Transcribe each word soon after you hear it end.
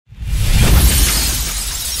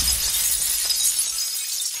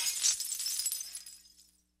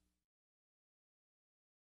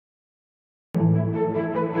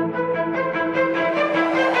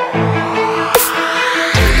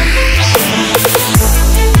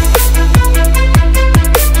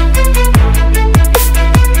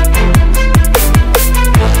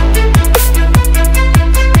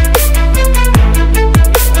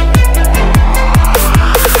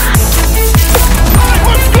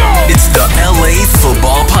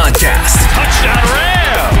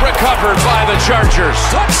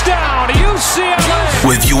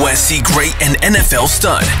USC great and NFL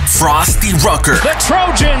stud, Frostee Rucker. The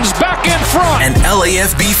Trojans back in front. And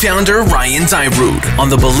LAFB founder Ryan Dyrud on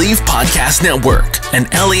the Believe Podcast Network and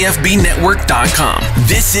LAFBnetwork.com.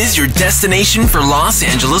 This is your destination for Los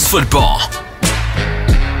Angeles football.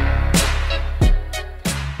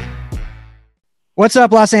 What's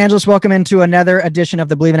up, Los Angeles? Welcome into another edition of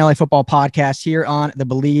the Believe in LA Football Podcast here on the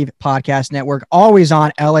Believe Podcast Network, always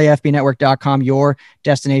on LAFBnetwork.com, your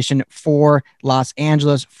destination for Los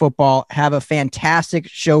Angeles football. Have a fantastic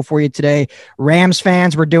show for you today. Rams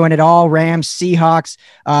fans, we're doing it all. Rams, Seahawks.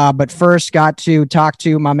 But first, got to talk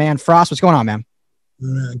to my man, Frost. What's going on, man?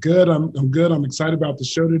 Good. I'm good. I'm excited about the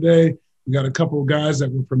show today. We got a couple of guys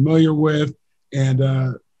that we're familiar with,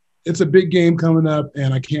 and it's a big game coming up,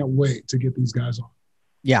 and I can't wait to get these guys on.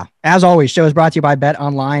 Yeah. As always, show is brought to you by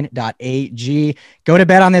betonline.ag. Go to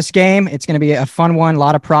bet on this game. It's going to be a fun one. A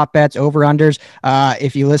lot of prop bets, over-unders.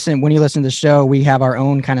 When you listen to the show, we have our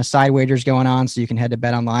own kind of side wagers going on, so you can head to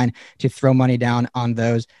BetOnline to throw money down on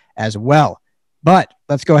those as well. But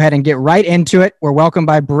let's go ahead and get right into it. We're welcomed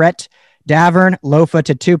by Brett Davern, Lofa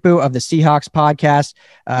Tatupu of the Seahawks podcast.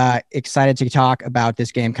 Excited to talk about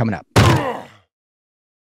this game coming up.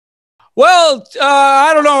 Well,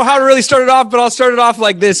 I don't know how to really start it off, but I'll start it off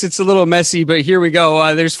like this. It's a little messy, but here we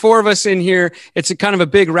go. There's four of us in here. It's a kind of a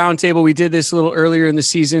big round table. We did this a little earlier in the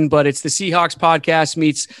season, but it's the Seahawks podcast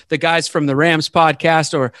meets the guys from the Rams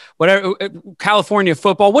podcast or whatever, California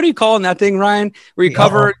football. What are you calling that thing, Ryan? Where you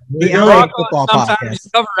cover the LA football podcast. You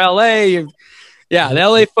cover LA. Yeah, the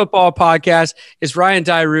LA Football Podcast is Ryan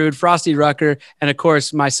Dyrud, Frostee Rucker, and of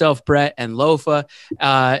course myself, Brett, and Lofa.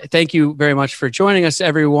 Thank you very much for joining us,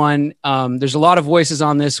 everyone. There's a lot of voices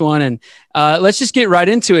on this one, and let's just get right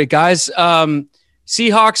into it, guys.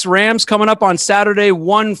 Seahawks Rams coming up on Saturday.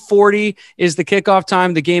 1:40 is the kickoff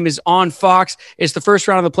time. The game is on Fox. It's the first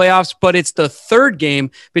round of the playoffs, but it's the third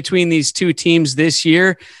game between these two teams this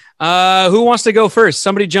year. Who wants to go first?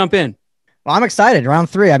 Somebody jump in. Well, I'm excited. Round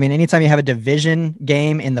 3. I mean, anytime you have a division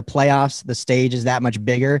game in the playoffs, the stage is that much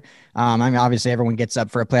bigger. I mean, obviously everyone gets up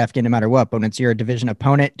for a playoff game no matter what, but when it's your division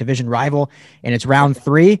opponent, division rival, and it's round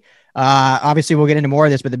 3, obviously we'll get into more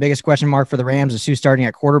of this, but the biggest question mark for the Rams is who's starting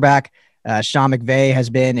at quarterback. Sean McVay has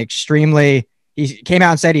been he came out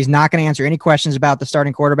and said he's not going to answer any questions about the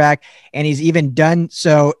starting quarterback, and he's even done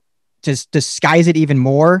so to disguise it even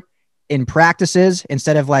more in practices.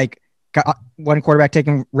 Instead of like one quarterback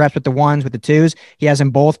taking reps with the ones, with the twos, he has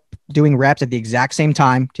them both doing reps at the exact same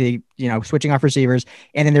time switching off receivers.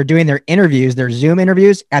 And then they're doing their interviews, their Zoom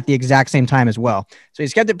interviews at the exact same time as well. So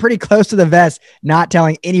he's kept it pretty close to the vest, not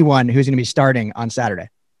telling anyone who's going to be starting on Saturday.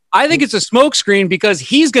 I think it's a smokescreen because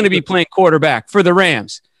he's going to be playing quarterback for the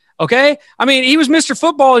Rams. Okay. I mean, he was Mr.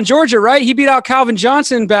 Football in Georgia, right? He beat out Calvin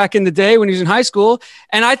Johnson back in the day when he was in high school.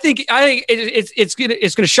 And I think it's going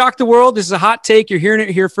to shock the world. This is a hot take. You're hearing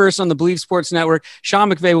it here first on the Believe Sports Network.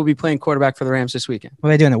 Sean McVay will be playing quarterback for the Rams this weekend. What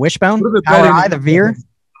are they doing? The wishbone? The veer?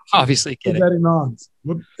 Obviously, get it. Betting odds.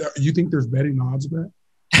 You think there's betting odds of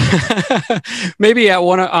that? Maybe at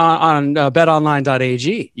one on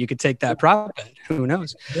betonline.ag. You could take that prop bet. Who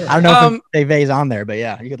knows? I don't know if McVay's on there, but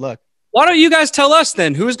yeah, you could look. Why don't you guys tell us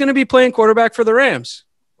then who's going to be playing quarterback for the Rams?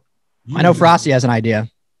 I know Frostee has an idea.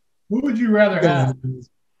 Who would you rather have?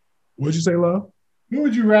 What'd you say, Lo? Who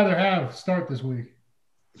would you rather have start this week?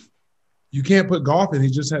 You can't put Goff in. He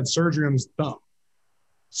just had surgery on his thumb.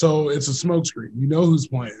 So it's a smokescreen. You know who's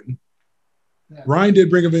playing. Yeah. Ryan did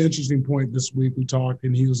bring up an interesting point this week. We talked,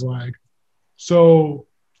 and he was like, so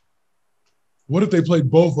what if they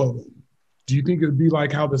played both of them? Do you think it would be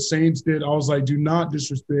like how the Saints did? I was like, do not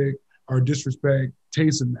disrespect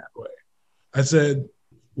Taysom that way. I said,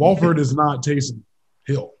 Walford is not Taysom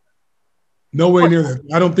Hill. Nowhere near that.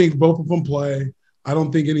 I don't think both of them play. I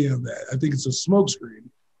don't think any of that. I think it's a smokescreen,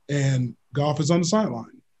 and Goff is on the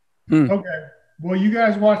sideline. Okay. Well, you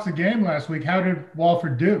guys watched the game last week. How did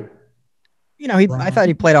Walford do? I thought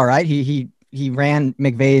he played all right. He ran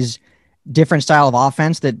McVay's different style of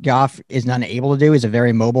offense that Goff is not able to do. He's a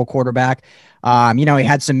very mobile quarterback. He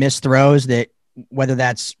had some missed throws that, whether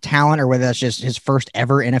that's talent or whether that's just his first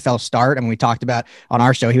ever NFL start. I mean, we talked about on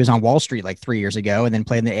our show, he was on Wall Street like 3 years ago and then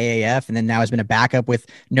played in the AAF. And then now has been a backup with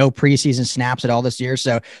no preseason snaps at all this year.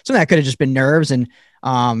 So some of that could have just been nerves and,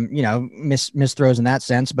 miss throws in that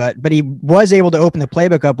sense, but he was able to open the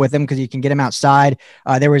playbook up with him because you can get him outside.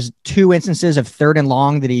 There was 2 instances of 3rd and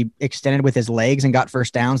long that he extended with his legs and got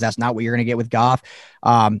first downs. That's not what you're going to get with Goff.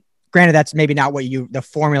 Granted, that's maybe not the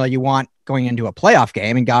formula you want going into a playoff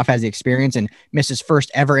game, and Goff has the experience and missed his first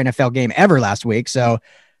ever NFL game ever last week. So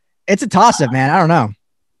it's a toss-up, man. I don't know.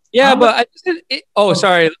 Yeah, but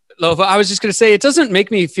sorry. Lofa, I was just going to say, it doesn't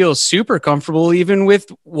make me feel super comfortable even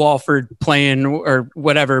with Walford playing or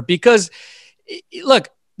whatever, because look,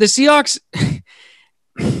 the Seahawks,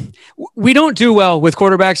 we don't do well with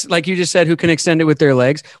quarterbacks, like you just said, who can extend it with their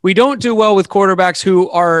legs. We don't do well with quarterbacks who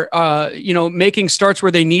are, making starts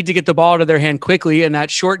where they need to get the ball out of their hand quickly, and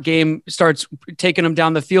that short game starts taking them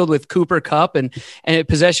down the field with Cooper Kupp and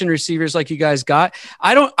possession receivers like you guys got.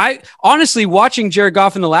 I honestly, watching Jared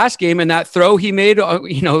Goff in the last game and that throw he made,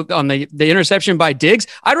 on the interception by Diggs,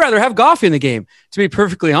 I'd rather have Goff in the game, to be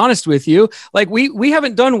perfectly honest with you. Like we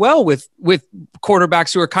haven't done well with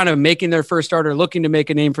quarterbacks who are kind of making their first start or looking to make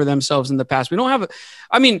a name for themselves in the past. We don't have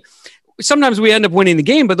sometimes we end up winning the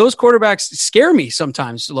game, but those quarterbacks scare me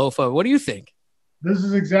sometimes. Lofa, what do you think? This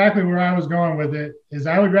is exactly where I was going with it, is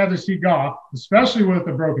I would rather see Goff, especially with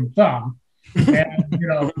a broken thumb and,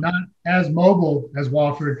 not as mobile as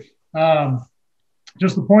Walford.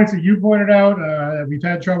 Just the points that you pointed out, we've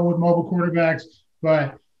had trouble with mobile quarterbacks,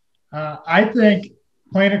 but I think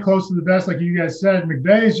playing it close to the vest, like you guys said,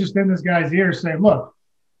 McVay is just in this guy's ear saying, look,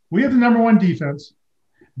 we have the number one defense.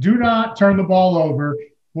 Do not turn the ball over.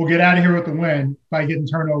 We'll get out of here with the win by getting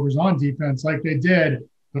turnovers on defense like they did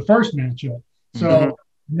the first matchup. So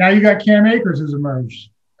now you got Cam Akers who's emerged.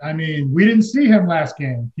 I mean, we didn't see him last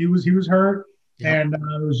game. He was hurt, and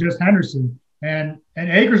it was just Henderson. And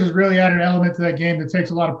Akers has really added an element to that game that takes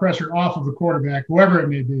a lot of pressure off of the quarterback, whoever it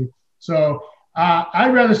may be. So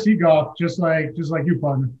I'd rather see Goff just like you,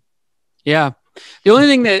 partner. Yeah. The only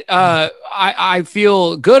thing that I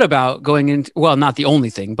feel good about going into, well, not the only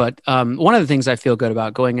thing, but one of the things I feel good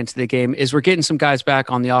about going into the game is we're getting some guys back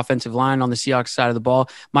on the offensive line on the Seahawks side of the ball.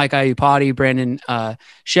 Mike Iupati, Brandon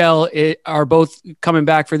Shell are both coming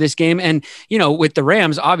back for this game. And, with the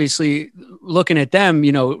Rams, obviously looking at them,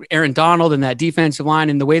 Aaron Donald and that defensive line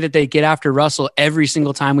and the way that they get after Russell every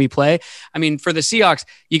single time we play. I mean, for the Seahawks,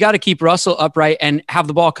 you got to keep Russell upright and have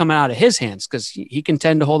the ball coming out of his hands because he can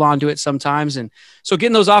tend to hold on to it sometimes. And so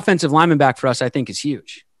getting those offensive linemen back for us, I think, is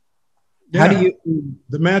huge. Yeah,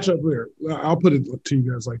 the matchup there, I'll put it to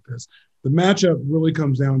you guys like this. The matchup really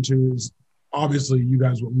comes down to is obviously you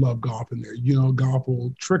guys would love Goff in there. Goff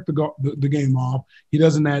will trick the game off. He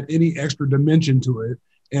doesn't add any extra dimension to it.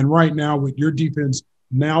 And right now with your defense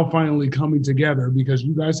now finally coming together because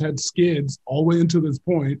you guys had skids all the way into this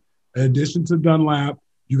point, in addition to Dunlap,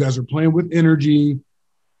 you guys are playing with energy.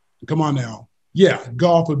 Come on now. Yeah,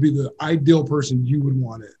 Goff would be the ideal person you would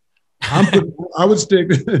want it. I would stick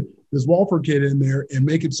this Walford kid in there and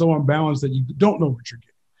make it so unbalanced that you don't know what you're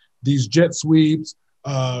getting. These jet sweeps,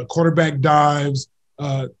 quarterback dives,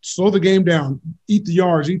 slow the game down, eat the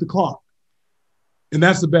yards, eat the clock. And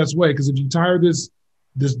that's the best way because if you tire this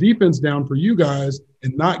defense down for you guys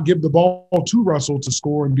and not give the ball to Russell to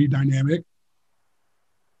score and be dynamic,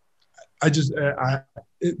 this is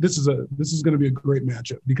going to be a great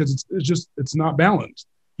matchup because it's not balanced.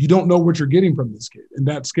 You don't know what you're getting from this kid, and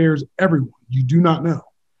that scares everyone. You do not know.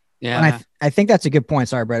 Yeah, and I think that's a good point.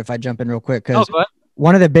 Sorry, Brett, if I jump in real quick, because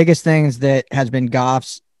one of the biggest things that has been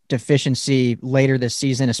Goff's deficiency later this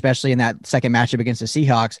season, especially in that second matchup against the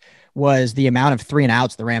Seahawks, was the amount of 3 and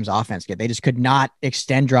outs the Rams offense get. They just could not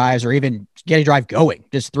extend drives or even get a drive going.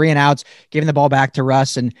 Just 3 and outs, giving the ball back to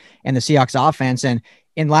Russ and the Seahawks offense. And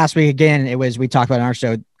in last week, again, we talked about on our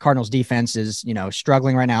show, Cardinals defense is,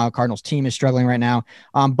 struggling right now. Cardinals team is struggling right now.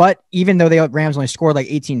 But even though the Rams only scored like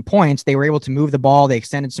 18 points, they were able to move the ball. They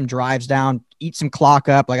extended some drives down, eat some clock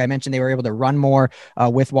up. Like I mentioned, they were able to run more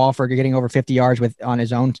with Walford getting over 50 yards on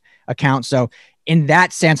his own account. So in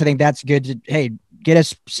that sense, I think that's good. Get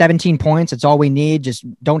us 17 points. That's all we need. Just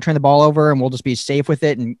don't turn the ball over and we'll just be safe with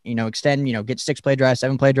it and, extend, get 6-play drives,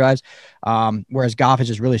 7-play drives. Whereas Goff has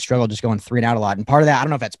just really struggled just going 3 and out a lot. And part of that, I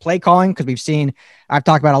don't know if that's play calling because I've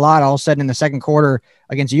talked about a lot all of a sudden in the second quarter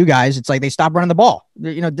against you guys. It's like they stopped running the ball.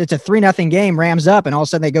 It's a 3-0 game, Rams up, and all of a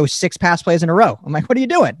sudden they go 6 pass plays in a row. I'm like, what are you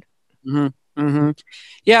doing? Mm-hmm. Mm-hmm.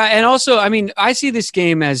 Yeah. And also, I see this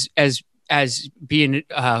game as being,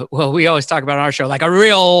 we always talk about on our show, like a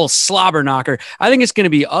real slobber knocker. I think it's going to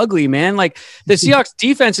be ugly, man. Like the Seahawks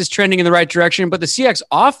defense is trending in the right direction, but the Seahawks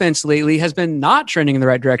offense lately has been not trending in the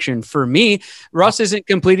right direction for me. Russ isn't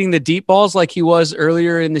completing the deep balls like he was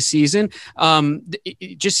earlier in the season.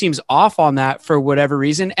 It just seems off on that for whatever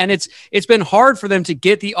reason. And it's been hard for them to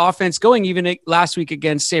get the offense going. Even last week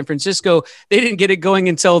against San Francisco, they didn't get it going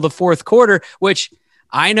until the fourth quarter, which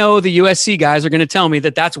I know the USC guys are going to tell me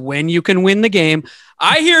that that's when you can win the game.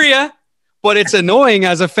 I hear you, but it's annoying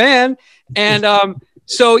as a fan. And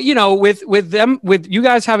so, with you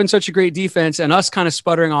guys having such a great defense and us kind of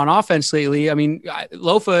sputtering on offense lately, I mean,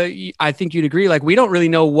 Lofa, I think you'd agree. Like we don't really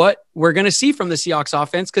know what we're going to see from the Seahawks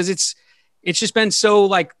offense because it's just been so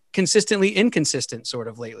like consistently inconsistent sort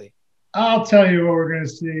of lately? I'll tell you what we're going to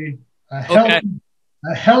see.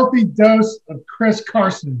 A healthy dose of Chris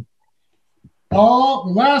Carson. All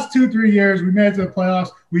the last 2-3 years we made it to the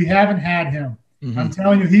playoffs, we haven't had him. Mm-hmm. I'm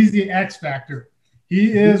telling you, he's the X factor.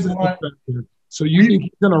 He is what. So you think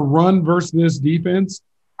he's going to run versus this defense?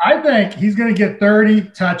 I think he's going to get 30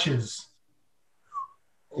 touches.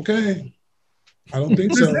 Okay. I don't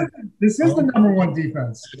think so. This is the number one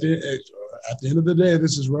defense. At the end of the day,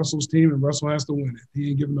 this is Russell's team, and Russell has to win it. He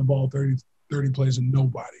ain't giving the ball 30 plays to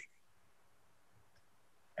nobody.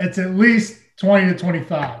 It's at least 20 to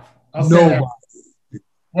 25. I'll say Nobody. that.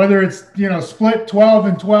 Whether it's, split 12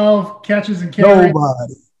 and 12, catches and carries.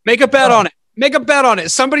 Nobody. Make a bet on it. Make a bet on it.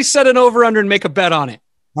 Somebody set an over-under and make a bet on it.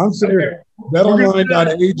 I'm serious.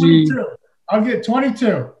 BetOnline.ag. I'll get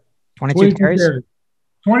 22. 22 carries?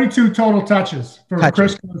 22 total touches for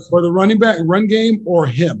Chris Carson. For the running back, run game, or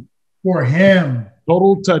him? For him.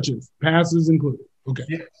 Total touches, passes included. Okay.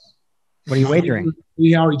 Yes. What are you wagering?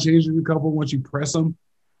 See how he changes a couple once you press him?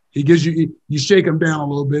 He gives you shake him down a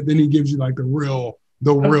little bit, then he gives you like the real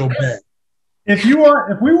bet. If we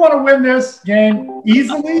want to win this game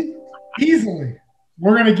easily,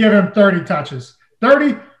 we're going to give him 30 touches.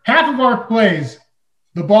 30, half of our plays,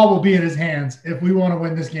 the ball will be in his hands if we want to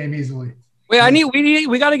win this game easily. Wait,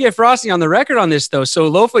 we got to get Frostee on the record on this though.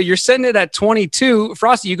 So Lofa, you're setting it at 22.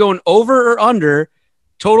 Frostee, you going over or under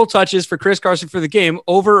total touches for Chris Carson for the game,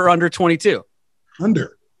 over or under 22?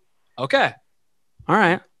 Under. Okay. All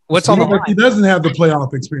right. What's on the line? He doesn't have the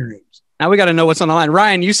playoff experience. Now we got to know what's on the line.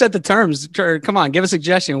 Ryan, you set the terms. Come on, give a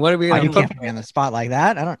suggestion. What are we going to put? You can't put me on the spot like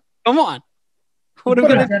that. I don't. Come on. What are we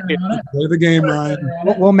going to do? Play the game, Ryan.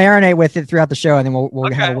 We'll marinate with it throughout the show, and then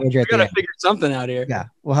we'll have a wager at the end. We got to figure something out here. Yeah,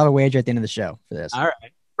 we'll have a wager at the end of the show for this. All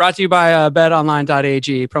right. Brought to you by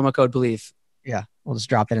BetOnline.ag, promo code BELIEVE. Yeah, we'll just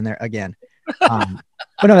drop that in there again.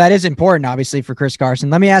 But no, that is important, obviously, for Chris Carson.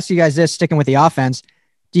 Let me ask you guys this, sticking with the offense.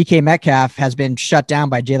 DK Metcalf has been shut down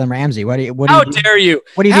by Jalen Ramsey. How dare you?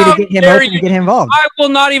 What do you do to get him open and get him involved? I will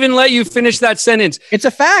not even let you finish that sentence. It's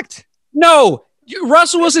a fact. No,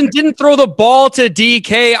 Russell Wilson didn't throw the ball to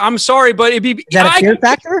DK. I'm sorry, but is that a fear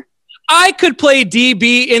factor? I could play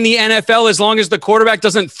DB in the NFL as long as the quarterback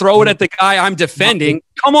doesn't throw it at the guy I'm defending.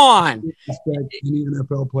 Come on. Respect any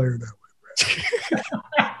NFL player that way,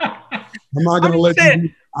 I'm not going to let you.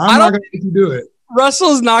 I'm not going to let you do it.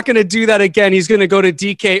 Russell's not going to do that again. He's going to go to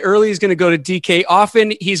DK early. He's going to go to DK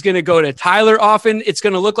often. He's going to go to Tyler often. It's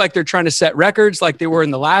going to look like they're trying to set records like they were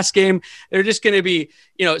in the last game. They're just going to be,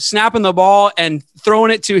 snapping the ball and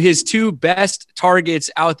throwing it to his two best targets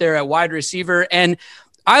out there at wide receiver. And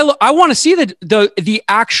I want to see the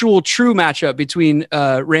actual true matchup between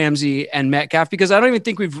Ramsey and Metcalf, because I don't even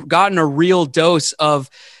think we've gotten a real dose of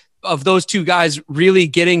those two guys really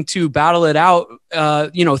getting to battle it out,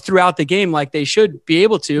 throughout the game like they should be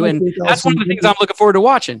able to. And that's one of the things I'm looking forward to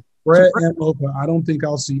watching. Brett and Lofa, I don't think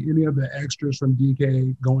I'll see any of the extras from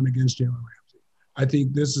DK going against Jalen Ramsey. I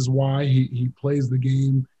think this is why he plays the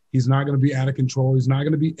game. He's not going to be out of control. He's not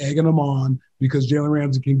going to be egging them on, because Jalen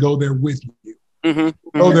Ramsey can go there with you.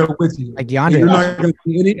 Go there with you. Like DeAndre. You're not going to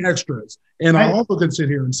see any extras. And I also could sit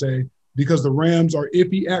here and say, because the Rams are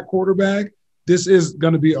iffy at quarterback, this is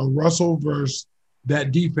going to be a Russell versus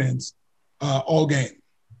that defense all game.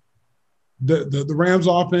 The Rams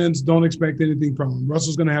offense, don't expect anything from them.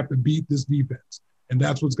 Russell's going to have to beat this defense, and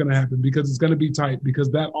that's what's going to happen, because it's going to be tight,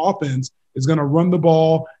 because that offense is going to run the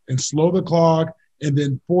ball and slow the clock and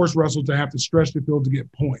then force Russell to have to stretch the field to get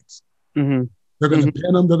points. Mm-hmm. They're going to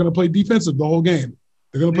pin him. They're going to play defensive the whole game.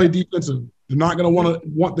 They're going to play defensive. They're not going to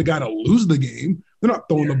want the guy to lose the game. They're not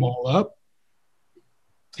throwing the ball up.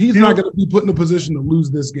 He's not going to be put in a position to lose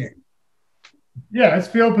this game. Yeah, it's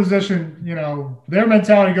field position. Their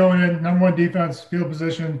mentality going in, number one defense, field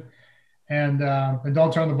position, and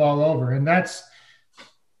don't turn the ball over. And that's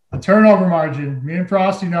a turnover margin. Me and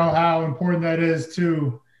Frostee know how important that is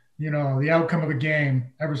to, the outcome of a game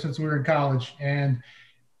ever since we were in college. And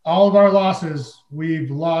all of our losses, we've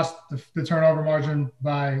lost the turnover margin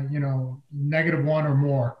by, -1 or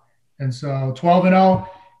more. And so 12-0.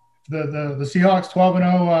 The Seahawks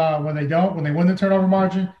 12-0 when they win the turnover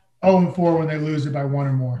margin, 0-4 when they lose it by 1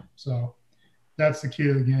 or more. So that's the key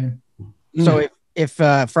to the game. So if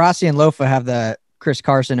Frostee and Lofa have the Chris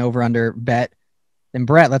Carson over under bet, then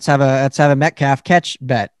Brett, let's have a Metcalf catch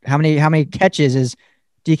bet. How many catches is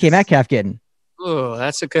DK Metcalf getting? Oh,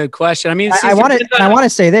 that's a good question. I mean, I want to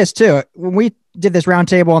say this too. When we did this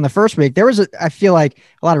roundtable on the first week, there was I feel like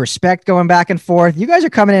a lot of respect going back and forth. You guys are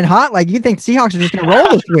coming in hot. Like, you think Seahawks are just going to roll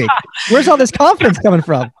this week? Where's all this confidence coming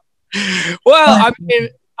from? Well, I mean,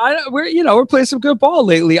 we're playing some good ball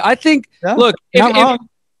lately. I think. Yeah, look,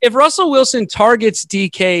 if Russell Wilson targets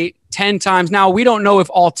DK 10 times, now we don't know if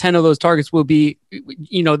all 10 of those targets will be,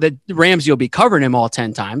 that Ramsey will be covering him all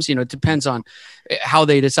 10 times. It depends on how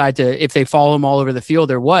they decide if they follow him all over the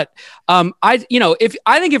field or what. I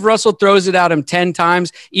think if Russell throws it at him 10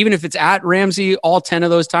 times, even if it's at Ramsey all 10 of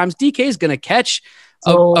those times, DK is going to catch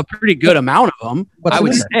a pretty good amount of them. I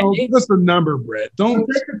would say. Give us the number, Brett. Don't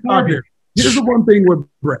stop here. Here's the one thing with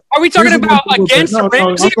Brett. Are we talking about against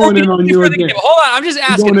Ramsey? I'm going in on you again. Hold on, I'm just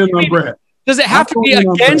asking. Going in on Brett. Does it have to be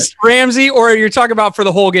against Ramsey, or you're talking about for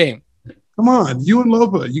the whole game? Come on, you and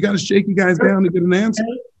Lofa, you got to shake you guys down to get an answer.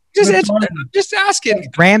 Just asking.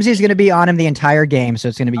 Ramsey's going to be on him the entire game, so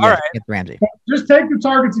it's going to be against Ramsey. Just take the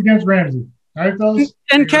targets against Ramsey. All right, fellas?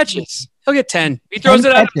 10 catches. He'll get 10. If he throws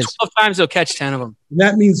it out 12 times, he'll catch 10 of them.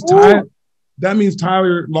 That means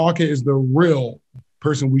Tyler Lockett is the real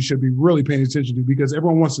person we should be really paying attention to, because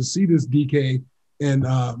everyone wants to see this DK and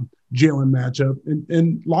Jalen matchup,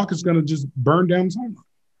 and Lockett's going to just burn down the sideline.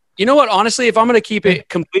 You know what? Honestly, if I'm going to keep it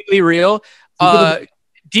completely real,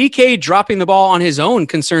 DK dropping the ball on his own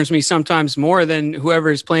concerns me sometimes more than whoever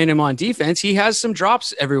is playing him on defense. He has some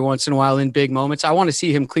drops every once in a while in big moments. I want to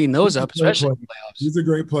see him clean those up, especially in playoffs. He's a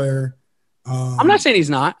great player. I'm not saying he's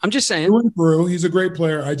not. I'm just saying. He's a great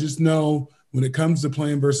player. I just know when it comes to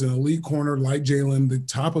playing versus an elite corner like Jalen, the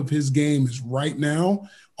top of his game is right now.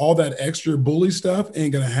 All that extra bully stuff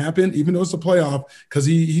ain't going to happen, even though it's a playoff, because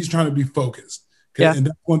he's trying to be focused. Yeah. And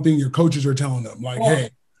that's one thing your coaches are telling them, like, hey,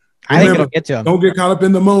 I think it'll get to him. Don't get caught up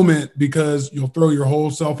in the moment, because you'll throw your whole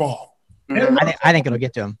self off. I think it'll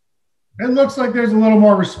get to him. It looks like there's a little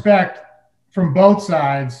more respect from both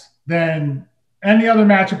sides than any other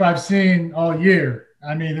matchup I've seen all year.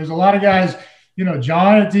 I mean, there's a lot of guys,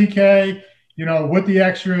 John at DK, with the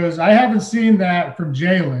extras. I haven't seen that from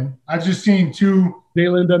Jalen. I've just seen two.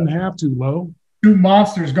 Jalen doesn't have to, Lo. Two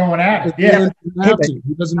monsters going at it. Yeah.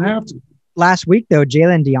 He doesn't have to. Last week, though,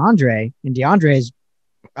 Jalen DeAndre's,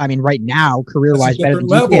 right now, career-wise, better than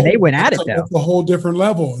DK. They went at it, though. That's a whole different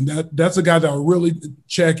level. And that's a guy that will really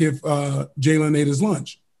check if Jalen ate his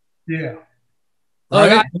lunch. Yeah.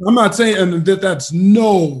 Right? I'm not saying that's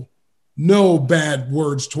no bad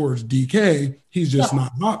words towards DK. He's just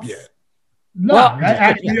not hot yet. No,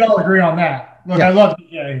 we all agree on that. Look, I love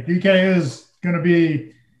DK. DK is going to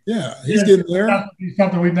be – he's getting there.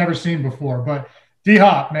 Something we've never seen before. But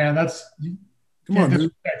D-Hop, man, come on,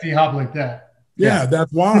 disrespect D-Hop like that. Yeah,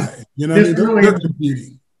 that's why. They're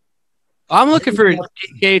competing. I'm looking for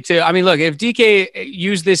DK to – look, if DK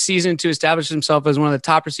used this season to establish himself as one of the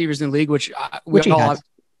top receivers in the league, which we all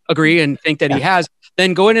agree and think that he has,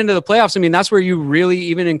 then going into the playoffs, that's where you really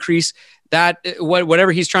even increase that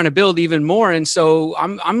whatever he's trying to build even more. And so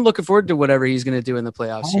I'm looking forward to whatever he's going to do in the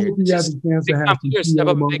playoffs here. He has a chance to have step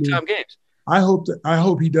up in big time games. I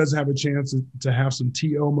hope he does have a chance to have some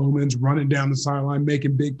TO moments, running down the sideline,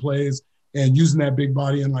 making big plays, and using that big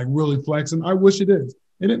body and really flexing. I wish it is.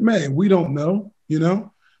 And it may. We don't know,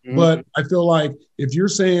 Mm-hmm. But I feel like if you're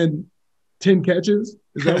saying 10 catches,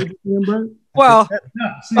 is that what you're saying, Brett? Well,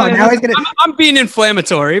 now he's gonna... I'm being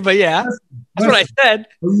inflammatory, but yeah, that's what I said.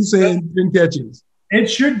 Are you saying 10 catches? It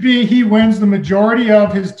should be he wins the majority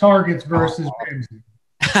of his targets versus Ramsey.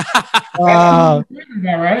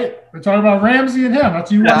 Right? We're talking about Ramsey and him.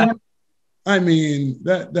 That's you.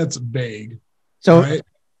 That's vague. So, right?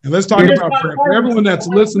 And let's talk about Brett. For everyone that's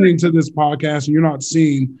listening to this podcast and you're not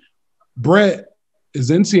seeing, Brett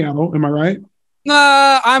is in Seattle. Am I right?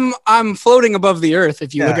 I'm floating above the earth.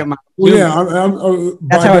 If you look at my,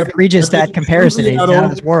 that's how egregious that comparison is. He's out of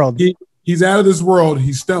this world. He's out of this world.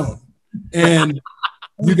 He's stoned, and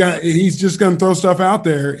he's just going to throw stuff out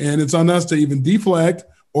there, and it's on us to even deflect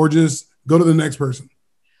or just go to the next person.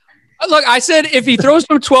 Look, I said if he throws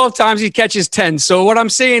them 12 times, he catches 10. So what I'm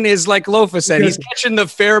saying is, like Lofa said, he's catching the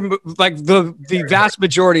vast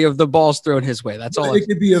majority of the balls thrown his way. That's all. It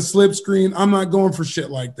could be a slip screen. I'm not going for shit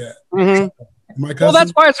like that. Mm-hmm. Well,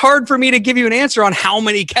 that's why it's hard for me to give you an answer on how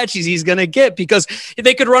many catches he's going to get, because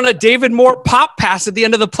they could run a David Moore pop pass at the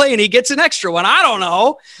end of the play and he gets an extra one. I don't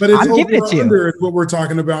know. But it's over-under is what we're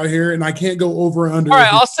talking about here, and I can't go over-under. All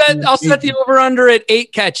right, I'll set the over-under at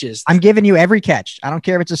 8 catches. I'm giving you every catch. I don't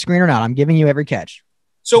care if it's a screen or not. I'm giving you every catch.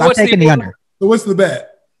 So what's taking the under? So what's the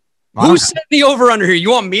bet? Who's setting the over-under here?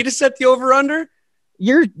 You want me to set the over-under?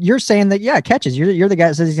 You're saying that, catches. You're the guy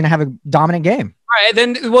that says he's going to have a dominant game. All right,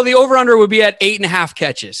 then, the over-under would be at 8.5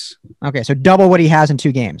 catches. Okay, so double what he has in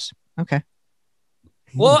 2 games. Okay.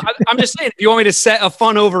 Well, I'm just saying, if you want me to set a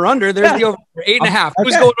fun over-under, there's the over 8.5. Okay.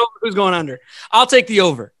 Who's going over? Who's going under? I'll take the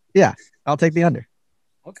over. Yeah, I'll take the under.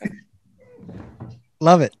 Okay.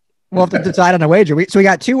 Love it. We'll have to decide on a wager. So we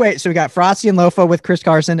got 2 ways. So we got Frosty and Lofa with Chris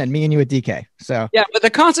Carson and me and you with DK. So yeah, but the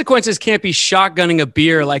consequences can't be shotgunning a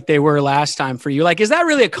beer like they were last time for you. Like, is that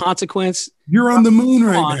really a consequence? You're on the moon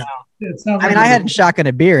right now. I mean, I hadn't shotgun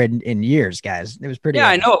a beer in years, guys. It was pretty. Yeah,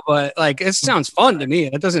 I know, but like, it sounds fun to me.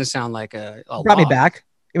 It doesn't sound like a brought me back.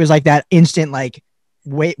 It was like that instant like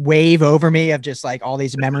wave over me of just like all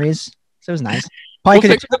these memories. So it was nice. Probably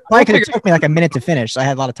could have took me like a minute to finish. So I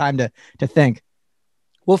had a lot of time to think.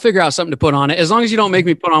 We'll figure out something to put on it. As long as you don't make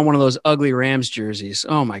me put on one of those ugly Rams jerseys.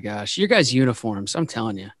 Oh my gosh. Your guys' uniforms. I'm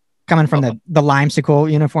telling you. Coming from the limesicle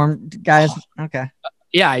uniform guys. Okay.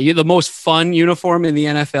 Yeah. You're the most fun uniform in the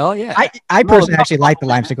NFL. Yeah. I personally actually like the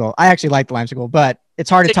limesicle. I actually like the limesicle, but it's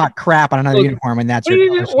hard to talk crap on another uniform when that's what do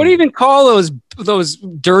you even call those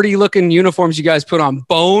dirty looking uniforms you guys put on?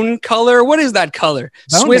 Bone color? What is that color?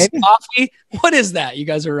 Bone, Swiss maybe? coffee? What is that you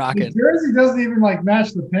guys are rocking? The jersey doesn't even like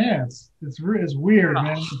match the pants. It's weird,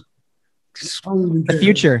 man. The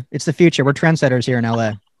future. It's the future. We're trendsetters here in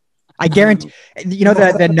LA. I guarantee,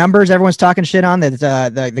 the numbers everyone's talking shit on,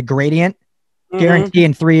 the gradient, guarantee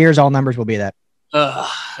in 3 years, all numbers will be that.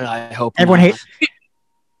 I hope everyone hates.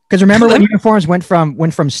 Because remember when uniforms went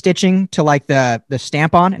from stitching to like the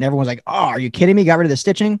stamp on, and everyone was like, "Oh, are you kidding me?" Got rid of the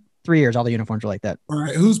stitching. 3 years, all the uniforms were like that. All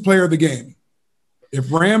right, who's player of the game?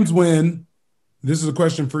 If Rams win, this is a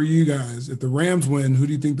question for you guys. If the Rams win, who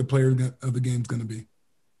do you think the player of the game is going to be?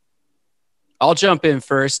 I'll jump in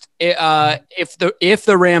first. If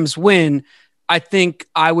the Rams win, I think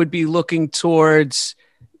I would be looking towards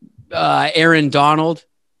Aaron Donald.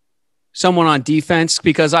 Someone on defense,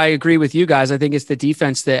 because I agree with you guys. I think it's the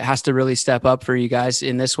defense that has to really step up for you guys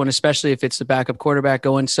in this one, especially if it's the backup quarterback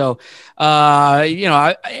going. So,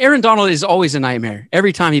 Aaron Donald is always a nightmare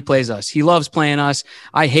every time he plays us. He loves playing us.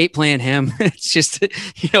 I hate playing him. It's just,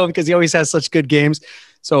 because he always has such good games.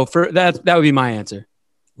 So for that would be my answer.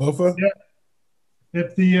 Lofa? Yeah.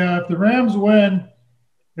 If the Rams win,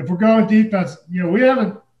 if we're going defense, we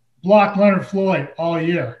haven't blocked Leonard Floyd all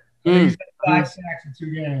year. He's had 5 sacks in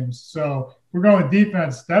 2 games. So we're going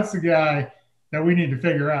defense. That's the guy that we need to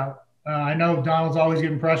figure out. I know Donald's always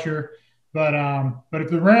getting pressure, but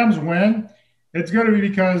if the Rams win, it's going to be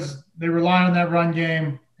because they rely on that run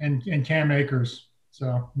game and Cam Akers. So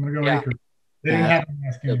I'm going to go Akers. They didn't have him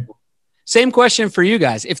last game. Same question for you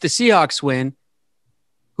guys. If the Seahawks win,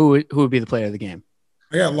 who would be the player of the game?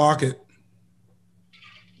 I got Lockett.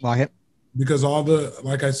 Lockett. Because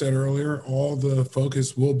like I said earlier, all the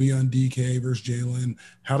focus will be on DK versus Jalen.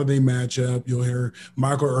 How do they match up? You'll hear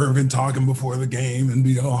Michael Irvin talking before the game and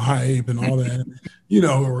be all hype and all that. You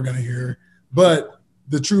know what we're going to hear. But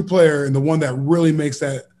the true player and the one that really makes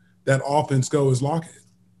that offense go is Lockett.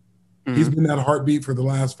 Mm-hmm. He's been that heartbeat for the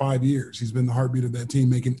last 5 years. He's been the heartbeat of that team,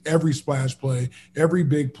 making every splash play, every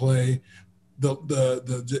big play,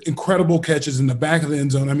 the incredible catches in the back of the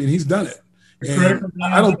end zone. I mean, he's done it. And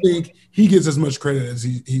I don't think he gets as much credit as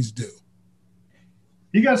he's due.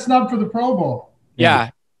 He got snubbed for the Pro Bowl.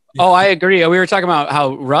 Yeah. Oh, I agree. We were talking about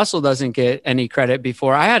how Russell doesn't get any credit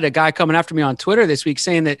before. I had a guy coming after me on Twitter this week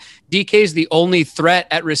saying that DK is the only threat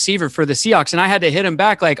at receiver for the Seahawks. And I had to hit him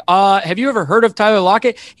back like, have you ever heard of Tyler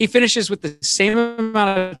Lockett? He finishes with the same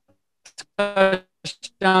amount of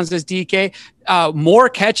touchdowns as DK, more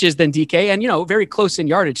catches than DK, and, very close in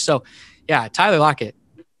yardage. So, yeah, Tyler Lockett.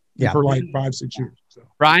 Yeah, for like 5-6 years. So.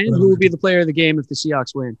 Ryan, who will be the player of the game if the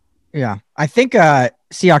Seahawks win? Yeah, I think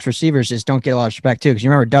Seahawks receivers just don't get a lot of respect too. Because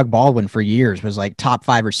you remember Doug Baldwin for years was like top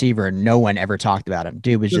 5 receiver, and no one ever talked about him.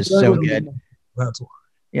 Dude was just so good. That's why.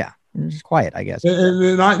 Yeah, just quiet, I guess.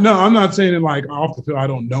 And I'm not saying it like off the field. I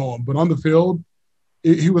don't know him, but on the field,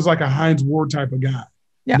 he was like a Hines Ward type of guy.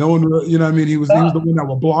 Yeah. No one, He was the one that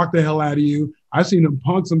would block the hell out of you. I've seen him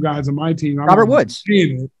punk some guys on my team. Robert Woods.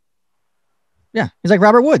 Yeah, he's like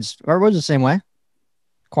Robert Woods. Robert Woods the same way.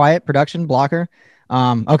 Quiet, production, blocker.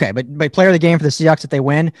 Okay, but player of the game for the Seahawks if they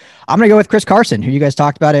win, I'm going to go with Chris Carson, who you guys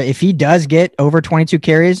talked about. If he does get over 22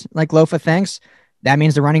 carries like Lofa thinks, that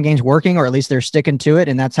means the running game's working, or at least they're sticking to it,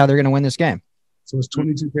 and that's how they're going to win this game. So it's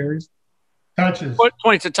 22 carries? Touches.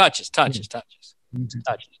 22 touches.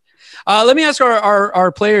 Let me ask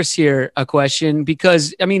our players here a question,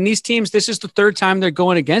 because, these teams, this is the 3rd time they're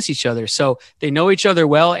going against each other. So they know each other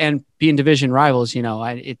well, and being division rivals,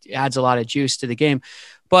 it adds a lot of juice to the game.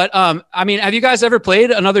 But, have you guys ever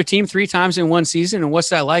played another team 3 times in one season, and what's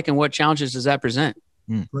that like, and what challenges does that present?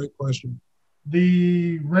 Great question.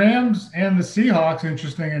 The Rams and the Seahawks,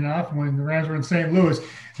 interesting enough, when the Rams were in St. Louis,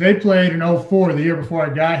 they played in 2004, the year before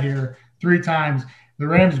I got here, 3 times. The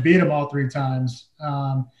Rams beat them all 3 times.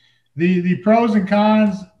 The pros and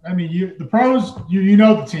cons, the pros, you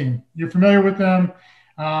know the team. You're familiar with them.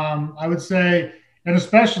 I would say And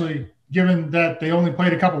especially given that they only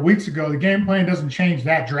played a couple weeks ago, the game plan doesn't change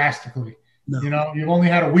that drastically. No. You know, you've only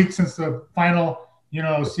had a week since the final,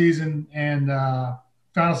 season and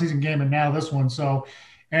final season game, and now this one. So,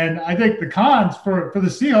 and I think the cons for the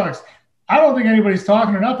Seahawks, I don't think anybody's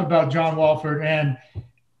talking enough about John Wolford and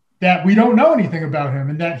that we don't know anything about him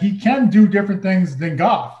and that he can do different things than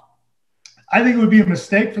Goff. I think it would be a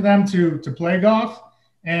mistake for them to play Goff,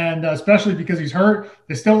 and especially because he's hurt.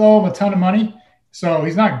 They still owe him a ton of money, so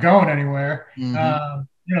he's not going anywhere.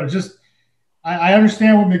 I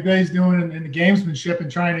understand what McVay's doing in the gamesmanship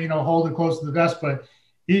and trying to hold it close to the vest, but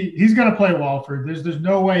he's going to play Wolford. There's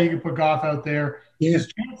no way he can put Goff out there. Yeah.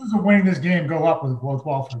 His chances of winning this game go up with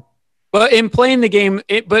Wolford. Well, in playing the game,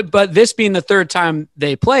 but this being the third time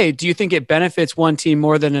they played, do you think it benefits one team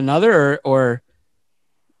more than another, or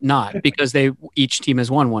not? Because each team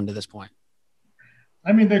has won one to this point.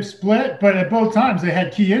 I mean, they've split, but at both times they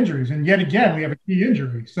had key injuries, and yet again we have a key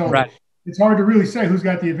injury. So It's hard to really say who's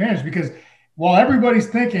got the advantage, because while everybody's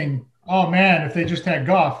thinking, "Oh man, if they just had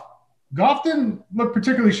Goff didn't look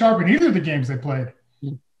particularly sharp in either of the games they played."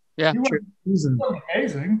 Yeah, he wasn't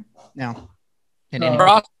amazing. No. And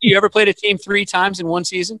Ross, you ever played a team 3 times in one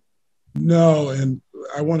season? No, and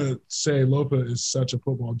I want to say Lofa is such a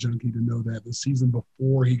football junkie to know that the season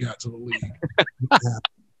before he got to the league.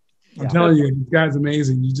 I'm telling you, this guy's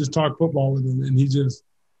amazing. You just talk football with him, and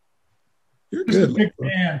you're good. A big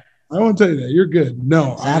fan. I want to tell you that. You're good.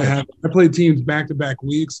 No, I played teams back-to-back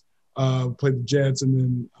weeks, played the Jets, and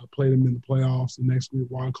then I played them in the playoffs the next week,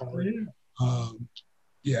 wild card.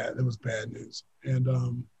 It was bad news.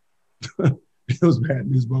 And it was bad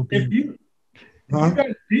news both games. If you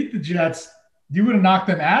guys beat the Jets, you would have knocked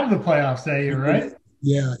them out of the playoffs that year, right?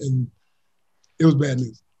 Yeah, and it was bad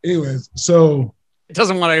news. Anyways, so it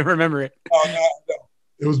doesn't want to remember it. No.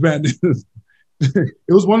 It was bad news. It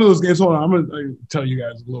was one of those games. Hold on, I'm gonna tell you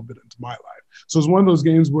guys a little bit into my life. So it's one of those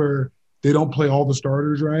games where they don't play all the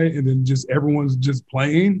starters, right? And then just everyone's just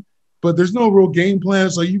playing, but there's no real game plan.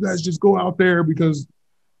 So you guys just go out there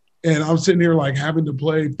and I'm sitting here like having to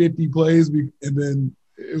play 50 plays, and then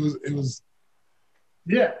it was.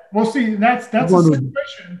 Yeah. Well, see, that's a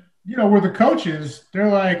situation, where the coaches, they're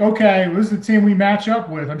like, okay, this is the team we match up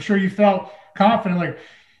with. I'm sure you felt confident, like,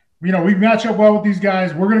 we match up well with these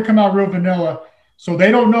guys. We're going to come out real vanilla. So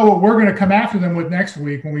they don't know what we're going to come after them with next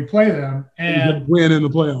week when we play them. And win in the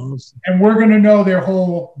playoffs. And we're going to know their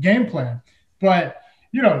whole game plan. But,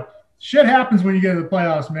 shit happens when you get to the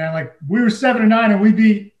playoffs, man. Like, we were 7-9 and we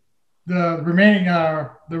beat the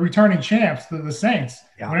returning champs, the Saints,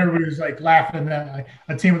 when everybody was like laughing that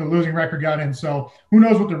a team with a losing record got in. So who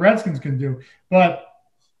knows what the Redskins can do? But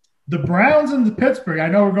the Browns and the Pittsburgh, I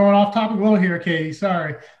know we're going off topic a little here, Katie,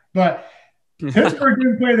 sorry, but Pittsburgh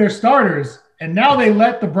didn't play their starters, and now they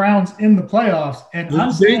let the Browns in the playoffs. And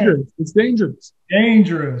it's dangerous. It's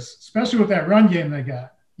dangerous, especially with that run game they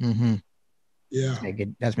got. Mm-hmm. Yeah,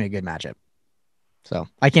 that's been a good matchup. So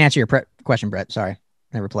I can't answer your question, Brett. Sorry,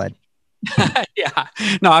 never played. Yeah,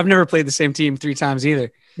 no, I've never played the same team 3 times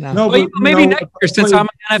either. No, but maybe next year, since I'm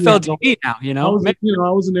an NFL DB now.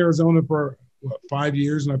 I was in Arizona for 5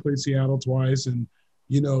 years, and I played Seattle twice, and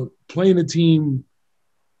playing a team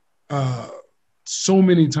so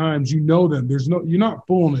many times, them. You're not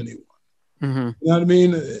fooling anyone. Mm-hmm. You know what I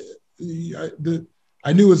mean?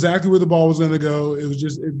 I knew exactly where the ball was going to go.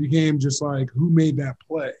 It became just like who made that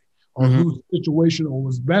play or whose situational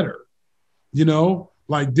was better.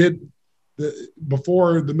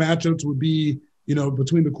 Before the matchups would be,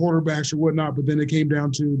 between the quarterbacks or whatnot, but then it came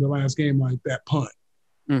down to the last game, like that punt,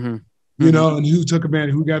 and who took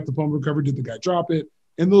advantage, who got the fumble recovery, did the guy drop it,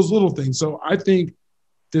 and those little things. So I think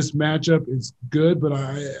this matchup is good, but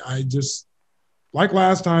I just, like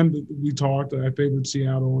last time that we talked, I favored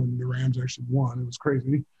Seattle and the Rams actually won. It was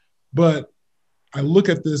crazy. But I look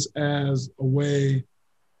at this as a way,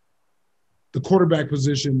 the quarterback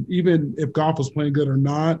position, even if Goff was playing good or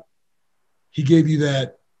not, he gave you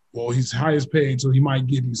that, well, he's highest paid, so he might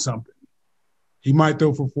give you something. He might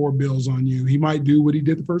throw for 4 bills on you. He might do what he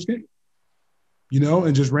did the first game,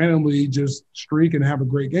 and just randomly just streak and have a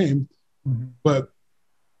great game. Mm-hmm. But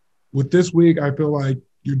with this week, I feel like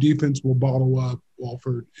your defense will bottle up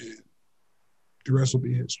Wolford, and the rest will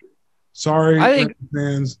be history. Sorry,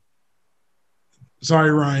 fans.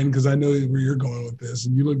 Sorry, Ryan, because I know where you're going with this,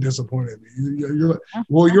 and you look disappointed at me. You're like,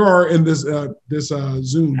 well, you are in this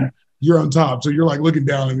Zoom. You're on top, so you're like looking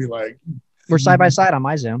down at me like we're side by side on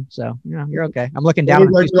my Zoom, so you're okay. I'm looking down.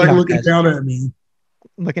 Looking down at me.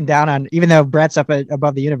 I'm looking down on, even though Brett's up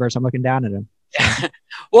above the universe, I'm looking down at him.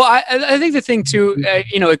 Well, I think the thing too,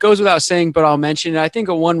 it goes without saying, but I'll mention it. I think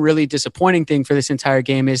one really disappointing thing for this entire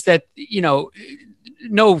game is that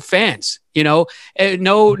no fans, no,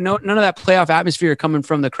 none of that playoff atmosphere coming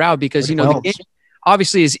from the crowd because, the game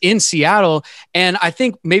obviously is in Seattle. And I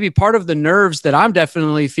think maybe part of the nerves that I'm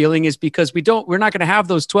definitely feeling is because we're not going to have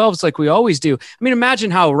those 12s like we always do. I mean,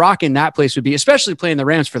 imagine how rocking that place would be, especially playing the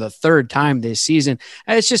Rams for the third time this season.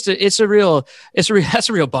 And it's just, that's a real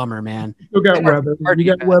bummer, man. You got weather.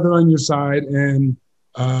 You got weather on your side. And,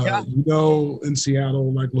 in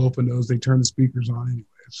Seattle, like Lofa knows, they turn the speakers on anyway.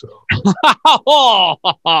 So,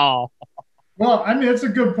 well, I mean, it's a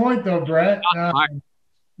good point though, Brett.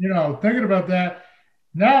 Thinking about that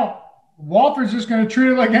now, Walford's just going to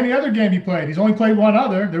treat it like any other game he played. He's only played one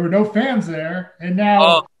other. There were no fans there, and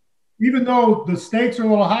now, even though the stakes are a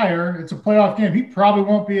little higher, it's a playoff game. He probably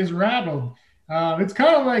won't be as rattled. It's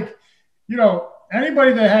kind of like,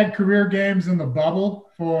 anybody that had career games in the bubble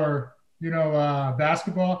for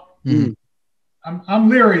basketball. Mm. I'm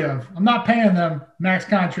leery of. I'm not paying them max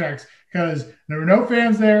contracts because there were no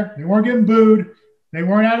fans there. They weren't getting booed. They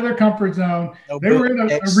weren't out of their comfort zone. They were in an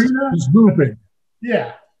arena. Just moving.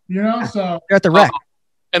 Yeah. So you're at the rec.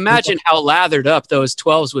 Imagine how lathered up those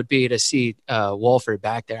 12s would be to see Wolford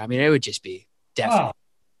back there. I mean, it would just be definitely.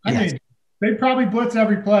 I mean, they'd probably blitz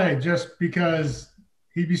every play just because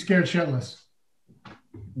he'd be scared shitless.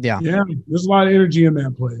 Yeah. Yeah. There's a lot of energy in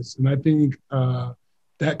that place. And I think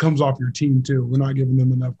that comes off your team too. We're not giving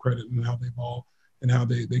them enough credit in how they ball and how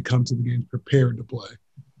they come to the games prepared to play.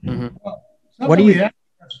 Mm-hmm. What do you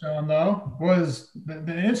touched on though was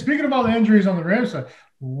speaking of all the injuries on the Rams side,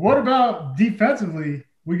 what about defensively?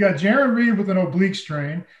 We got Jaron Reed with an oblique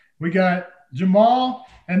strain. We got Jamal,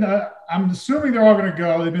 and I'm assuming they're all going to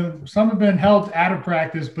go. Some have been held out of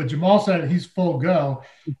practice, but Jamal said he's full go.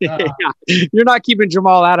 You're not keeping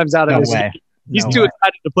Jamal Adams out of this. Way. He's too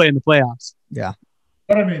excited to play in the playoffs. Yeah.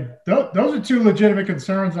 But I mean, those are two legitimate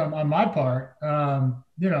concerns on my part.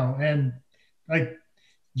 And like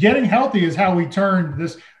getting healthy is how we turned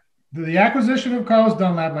this. The acquisition of Carlos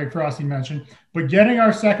Dunlap, like Frostee mentioned, but getting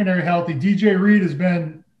our secondary healthy. DJ Reed has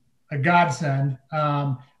been a godsend.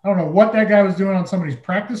 I don't know what that guy was doing on somebody's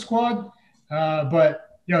practice squad,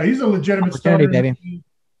 but he's a legitimate starter. Baby.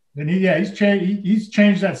 And he's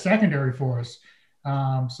changed that secondary for us.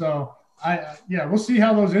 So we'll see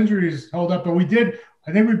how those injuries hold up. But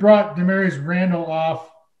I think we brought Demarius Randall off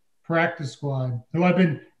practice squad, who I've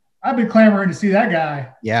been clamoring to see that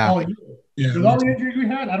guy. Yeah. All year. Yeah. With all the injuries we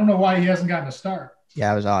had, I don't know why he hasn't gotten a start.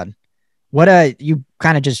 Yeah, it was odd. What you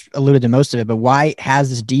kind of just alluded to most of it, but why has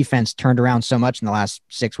this defense turned around so much in the last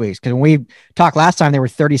 6 weeks? Because when we talked last time, they were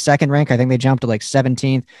 32nd ranked. I think they jumped to like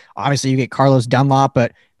 17th. Obviously, you get Carlos Dunlap,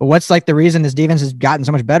 but what's like the reason this defense has gotten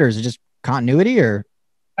so much better? Is it just continuity or?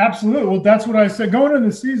 Absolutely. Well, that's what I said going into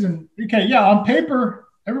the season. Okay, yeah, on paper,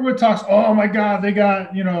 everyone talks, oh my God, they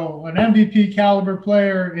got, an MVP caliber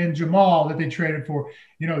player in Jamal that they traded for.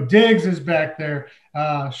 Diggs is back there.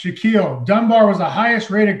 Shaquille Dunbar was the highest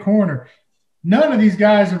rated corner. None of these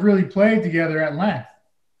guys have really played together at length,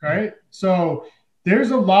 right? So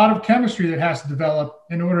there's a lot of chemistry that has to develop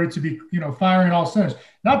in order to be, firing all cylinders.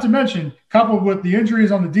 Not to mention, coupled with the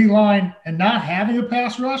injuries on the D-line and not having a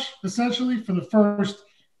pass rush, essentially, for the first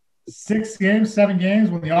 7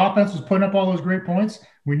 games, when the offense was putting up all those great points.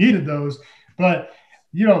 We needed those. But,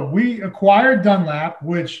 we acquired Dunlap,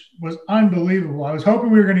 which was unbelievable. I was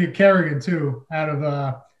hoping we were going to get Kerrigan, too, out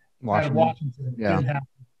of Washington. Yeah. Didn't happen.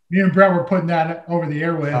 Me and Brett were putting that over the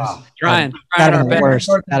airwaves. Trying That'd our have been the best.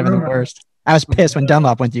 worst. That'd have been the worst. I was pissed when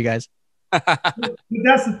Dunlap went to you guys. But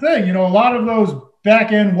that's the thing. A lot of those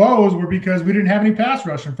back end woes were because we didn't have any pass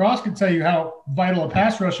rush. And Frost can tell you how vital a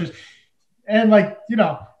pass rush is. And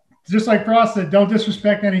just like Frost said, don't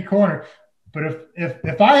disrespect any corner. But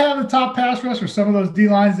if I have the top pass rush or some of those D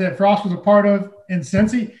lines that Frost was a part of in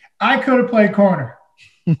Cincy, I could have played corner.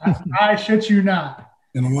 I shit you not.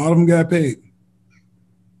 And a lot of them got paid.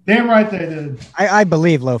 Damn right they did. I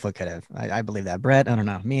believe Lofa could have. I believe that. Brett, I don't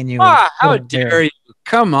know. Me and you. How dare you?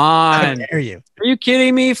 Come on. How dare you? Are you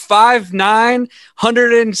kidding me? 5'9",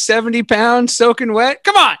 170 pounds, soaking wet?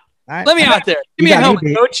 Come on. Right. Let me out there. Give me a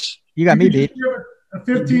helmet, coach. You got me beat. A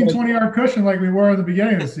 15, 20-yard cushion like we were at the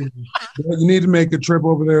beginning of the season. You need to make a trip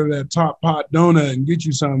over there to that Top Pot Donut and get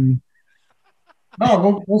you some.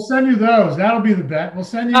 Oh, we'll send you those. That'll be the bet. We'll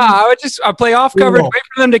send you. I play off coverage, wait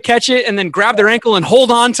for them to catch it, and then grab their ankle and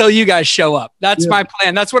hold on till you guys show up. That's my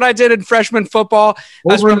plan. That's what I did in freshman football.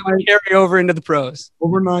 That's what I'm going to carry over into the pros.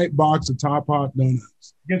 Overnight box of Top Pot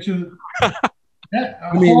Donuts. Get you.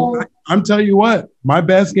 I'm telling you what, my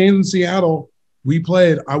best game in Seattle, we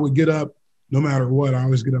played, I would get up no matter what. I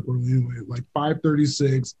always get up early anyway, like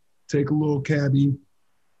 5:36, take a little cabbie,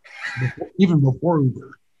 even before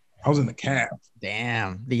Uber. I was in the cab.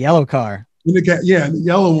 Damn, the yellow car. In the yeah, the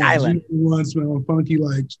yellow ones. Island. You know, the ones smelling funky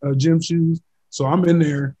like gym shoes. So I'm in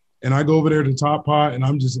there, and I go over there to Top Pot, and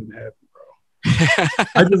I'm just in heaven, bro.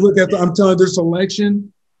 I just look at I'm telling you, their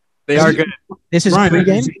selection. They are good. This is Ryan, have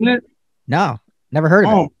you pregame? seen it? No, never heard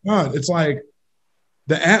of it. Oh God, it's like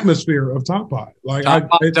the atmosphere of Top Pot. Like Top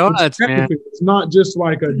Pot donuts, man. It's not just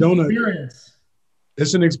like a donut. Experience.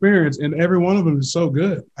 It's an experience, and every one of them is so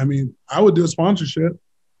good. I mean, I would do a sponsorship.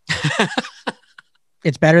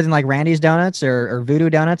 It's better than like Randy's Donuts or Voodoo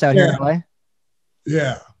Donuts out here in LA.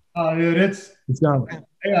 Yeah. Oh, dude, It's got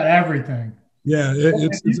they got everything. yeah,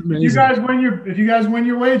 it's amazing. If you guys win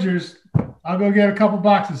your wagers, I'll go get a couple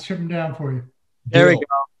boxes, ship them down for you. There we Deal. go.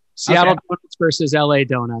 Seattle Donuts versus LA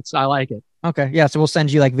Donuts. I like it. Okay. Yeah. So we'll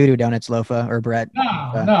send you like Voodoo Donuts, Lofa or Brett. No,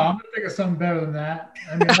 I'm gonna think of something better than that.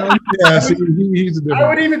 I mean, Yeah, see, he's a different. I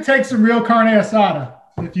would even take some real carne asada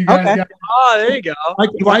if you guys Okay. got. Oh, there you go.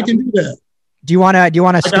 I can do that. Do you want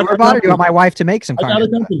to store bought, or do you want my wife to make some I got carne? a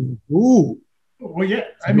company. Ooh. Well, yeah,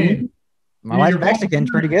 I mean, My wife's You're Mexican,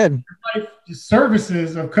 pretty good. like the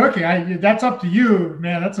services of cooking. That's up to you,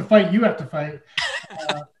 man. That's a fight you have to fight.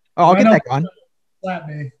 Oh, I'll get that going. Slap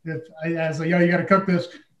me if I was like, yo, you got to cook this.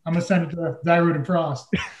 I'm gonna send it to Dyrud and Frost.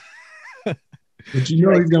 But you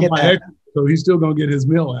know he's gonna buy extra, so he's still gonna get his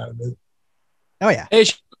meal out of it. Oh yeah. Hey,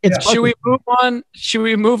 It's should we move on? Should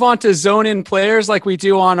we move on to zone in players like we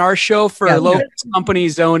do on our show for Yeah, local company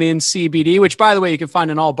Zone In CBD, which by the way, you can find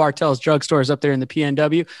in all Bartell's drugstores up there in the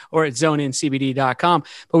PNW or at zoneincbd.com.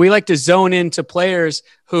 But we like to zone into players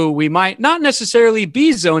who we might not necessarily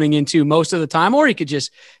be zoning into most of the time, or you could just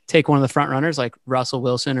take one of the front runners like Russell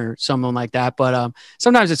Wilson or someone like that. But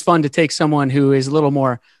sometimes it's fun to take someone who is a little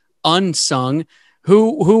more unsung.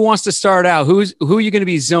 Who wants to start out? Who are you going to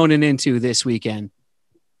be zoning into this weekend?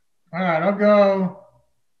 All right, I'll go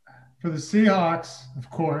for the Seahawks, of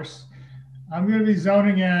course. I'm going to be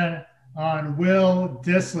zoning in on Will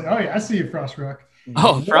Dissly. Oh, yeah, I see you, Frost Rook.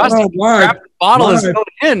 Oh, Frosty, why? the bottle is going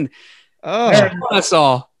in. Oh, There. That's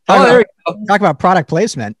all. Oh, there we go. talk about product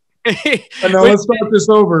placement. Now let's start this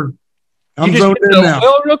over. I'm You just zoned hit in the now.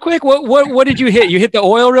 oil real quick. What did you hit? You hit the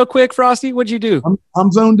oil real quick, Frosty. What'd you do? I'm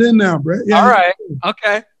zoned in now, Brett. Yeah. All right.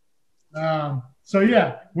 Okay. So,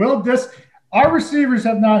 yeah, Will Dissly. Our receivers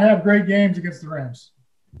have not had great games against the Rams,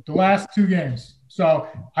 the last two games. So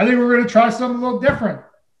I think we're going to try something a little different.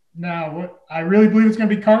 Now, I really believe it's going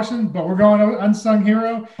to be Carson, but we're going to unsung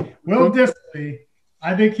hero. Will Dissly,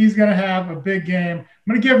 I think he's going to have a big game. I'm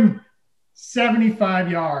going to give him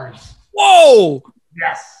 75 yards. Whoa.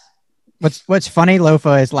 Yes. What's funny,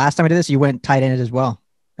 Lofa, is last time I did this, you went tight end as well.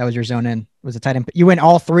 That was your zone in. It was a tight end. You went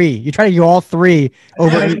all three. You tried to do all three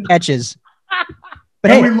over 8 catches. But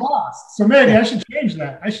And hey, we lost. So maybe I should change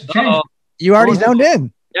that. I should change Uh-oh. it. you already zoned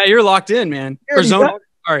in. Yeah, you're locked in, man. You're For zone. already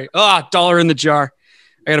All right. Ah, dollar in the jar.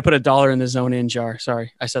 I got to put $1 in the zone in jar.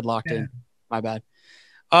 Sorry, I said locked in. My bad.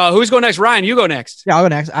 Who's going next? Ryan, you go next. Yeah, I'll go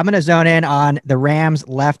next. I'm going to zone in on the Rams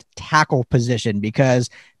left tackle position because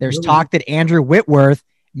there's talk that Andrew Whitworth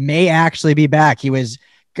may actually be back. He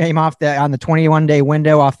came off on the 21-day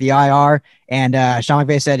window off the IR, and Sean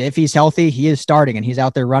McVay said if he's healthy, he is starting, and he's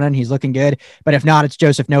out there running. He's looking good. But if not, it's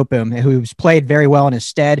Joseph Noteboom, who's played very well in his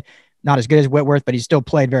stead. Not as good as Whitworth, but he's still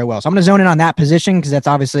played very well. So I'm going to zone in on that position because that's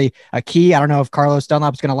obviously a key. I don't know if Carlos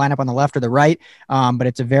Dunlap's going to line up on the left or the right, but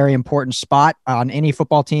it's a very important spot on any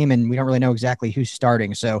football team, and we don't really know exactly who's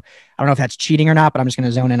starting. So I don't know if that's cheating or not, but I'm just going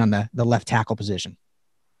to zone in on the left tackle position.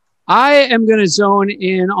 I am going to zone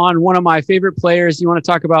in on one of my favorite players. You want to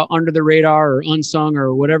talk about under the radar or unsung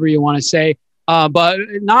or whatever you want to say, but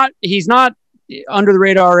he's not under the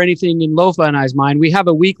radar or anything in Lofa and I's mind. We have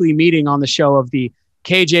a weekly meeting on the show of the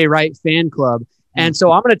KJ Wright fan club. And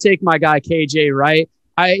so I'm going to take my guy, KJ Wright.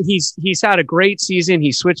 He's had a great season.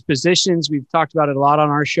 He switched positions. We've talked about it a lot on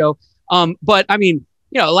our show. But I mean,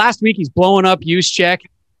 last week he's blowing up Juszczyk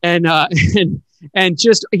and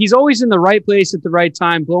just, he's always in the right place at the right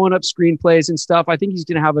time, blowing up screenplays and stuff. I think he's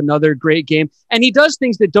going to have another great game. And he does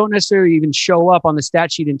things that don't necessarily even show up on the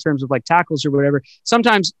stat sheet in terms of like tackles or whatever.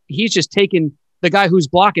 Sometimes he's just taking the guy who's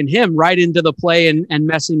blocking him right into the play and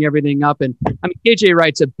messing everything up. And I mean, KJ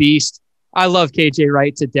Wright's a beast. I love KJ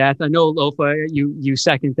Wright to death. I know Lofa, you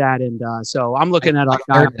second that. And so I'm looking at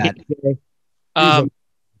our guy.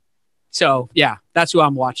 So yeah, that's who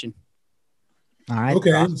I'm watching. All right.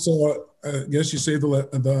 Okay. So I guess you saved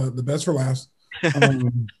the best for last.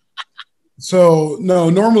 So no,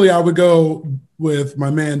 normally I would go with my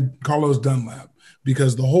man, Carlos Dunlap,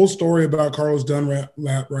 because the whole story about Carlos Dunlap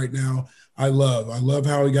right now, I love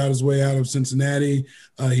how he got his way out of Cincinnati.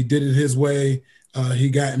 He did it his way. He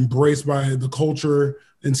got embraced by the culture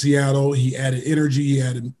in Seattle. He added energy, he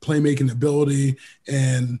added playmaking ability,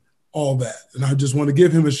 and all that. And I just want to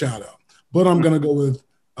give him a shout out. But I'm going to go with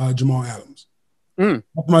Jamal Adams.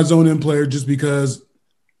 That's my zone in player just because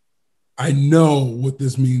I know what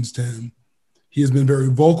this means to him. He has been very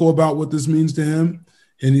vocal about what this means to him,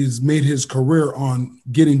 and he's made his career on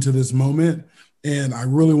getting to this moment. And I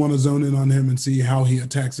really want to zone in on him and see how he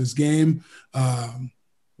attacks this game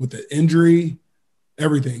with the injury,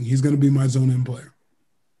 everything. He's going to be my zone in player.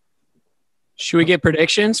 Should we get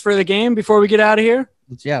predictions for the game before we get out of here?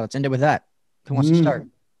 Let's end it with that. Who wants to start?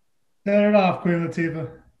 Set it off, Queen Latifah.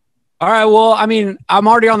 All right. Well, I mean, I'm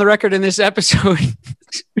already on the record in this episode.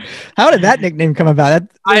 How did that nickname come about?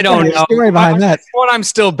 I don't know. Story behind that. That's what I'm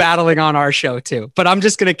still battling on our show too, but I'm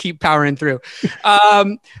just going to keep powering through.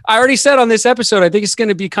 I already said on this episode, I think it's going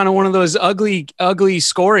to be kind of one of those ugly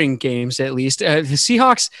scoring games. At least the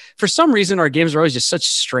Seahawks, for some reason, our games are always just such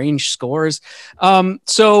strange scores. I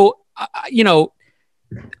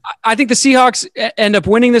think the Seahawks end up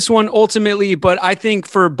winning this one ultimately, but I think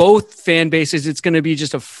for both fan bases, it's going to be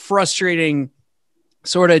just a frustrating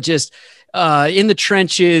sort of just in the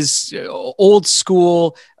trenches, old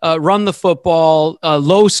school, run the football,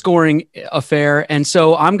 low scoring affair. And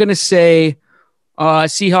so I'm going to say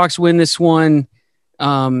Seahawks win this one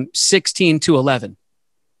 16-11.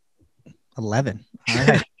 11. All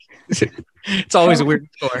right. It's always a weird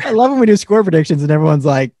score. I love when we do score predictions and everyone's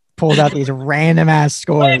like, pulls out these random ass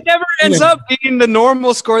scores. It never ends up being the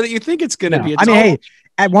normal score that you think it's going to be. Hey,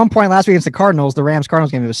 at one point last week against the Cardinals, the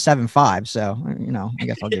Rams-Cardinals game, it was 7-5. So, I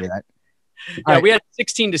guess I'll give you that. Yeah, we had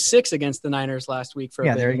 16-6 against the Niners last week.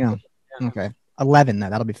 There you go. Yeah. Okay. 11,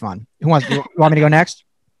 though. That'll be fun. You want me to go next?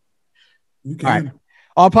 You can. All right.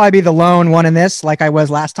 I'll probably be the lone one in this like I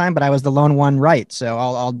was last time, but I was the lone one right. So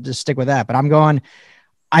I'll just stick with that. But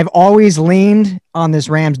I've always leaned on this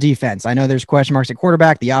Rams defense. I know there's question marks at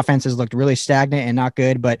quarterback. The offense has looked really stagnant and not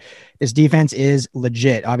good, but this defense is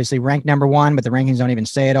legit. Obviously ranked number 1, but the rankings don't even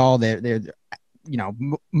say it all. They're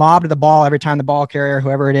mobbed to the ball every time the ball carrier,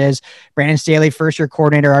 whoever it is. Brandon Staley, first-year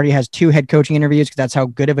coordinator, already has 2 head coaching interviews because that's how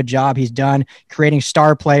good of a job he's done creating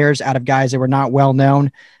star players out of guys that were not well known.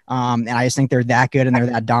 And I just think they're that good and they're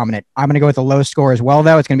that dominant. I'm going to go with a low score as well,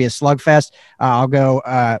 though. It's going to be a slugfest. I'll go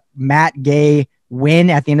Matt Gay win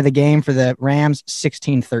at the end of the game for the Rams,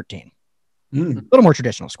 16-13. A little more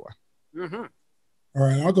traditional score. All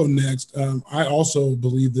right, I'll go next. I also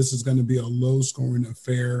believe this is going to be a low-scoring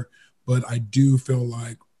affair, but I do feel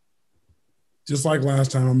like, just like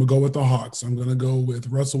last time, I'm going to go with the Hawks. I'm going to go with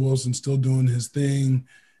Russell Wilson still doing his thing,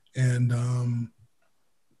 and I'm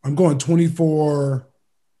going 24-21.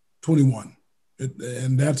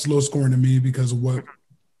 And that's low-scoring to me because of what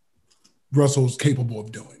Russell's capable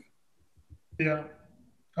of doing. Yeah.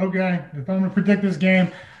 Okay. If I'm going to predict this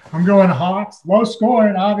game, I'm going Hawks. Low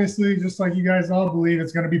scoring, obviously, just like you guys all believe.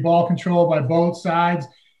 It's going to be ball control by both sides.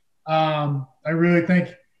 I really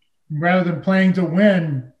think rather than playing to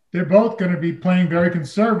win, they're both going to be playing very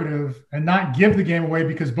conservative and not give the game away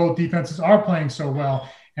because both defenses are playing so well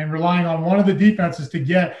and relying on one of the defenses to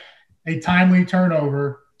get a timely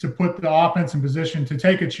turnover to put the offense in position to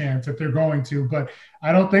take a chance if they're going to. But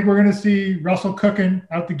I don't think we're going to see Russell cooking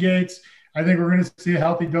out the gates. I think we're going to see a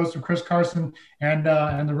healthy dose of Chris Carson and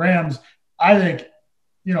the Rams. I think,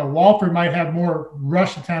 Walford might have more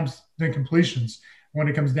rush attempts than completions when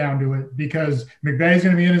it comes down to it because McVay's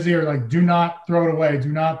going to be in his ear like, do not throw it away. Do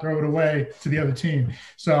not throw it away to the other team.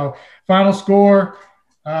 So final score,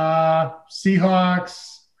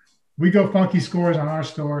 Seahawks. We go funky scores on our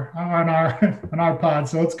on our pod.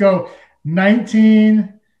 So let's go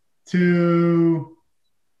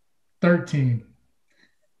 19-13.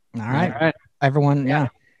 All right. Everyone. Yeah.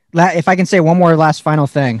 If I can say one more last final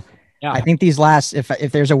thing. Yeah. I think these last,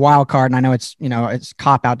 if there's a wild card, and I know it's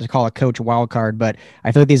cop out to call a coach a wild card, but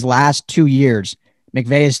I feel like these last 2 years,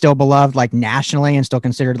 McVay is still beloved like nationally and still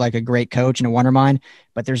considered like a great coach and a wondermind,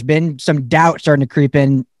 but there's been some doubt starting to creep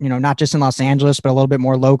in, not just in Los Angeles, but a little bit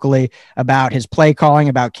more locally about his play calling,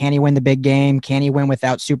 about can he win the big game? Can he win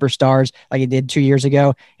without superstars like he did 2 years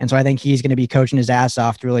ago? And so I think he's going to be coaching his ass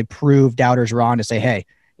off to really prove doubters wrong, to say, hey,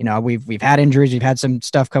 we've had injuries, we've had some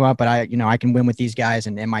stuff come up, but I can win with these guys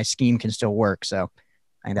and my scheme can still work. So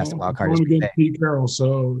I think that's the wild card. Pete Carroll,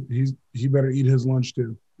 so he better eat his lunch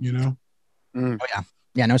too, Oh yeah.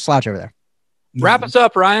 Yeah, no slouch over there. Wrap us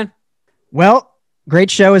up, Ryan. Well,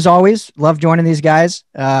 great show as always. Love joining these guys.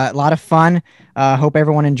 A lot of fun. Hope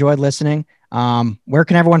everyone enjoyed listening. Where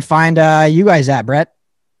can everyone find you guys at, Brett?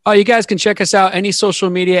 Oh, you guys can check us out any social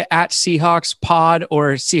media at Seahawks Pod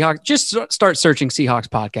or Seahawks. Just start searching Seahawks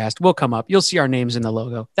Podcast. We'll come up. You'll see our names in the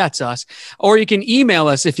logo. That's us. Or you can email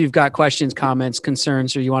us if you've got questions, comments,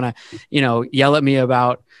 concerns, or you want to, yell at me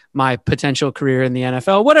about my potential career in the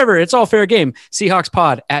NFL, whatever. It's all fair game.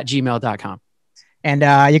 SeahawksPod@gmail.com. And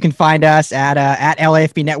you can find us at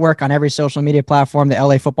LAFB Network on every social media platform, the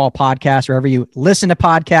LA Football Podcast, wherever you listen to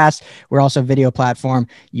podcasts. We're also video platform,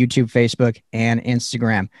 YouTube, Facebook, and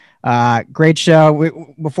Instagram. Great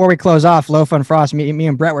show. Before we close off, Lofa and Frost, me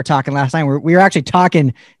and Brett were talking last night. We were actually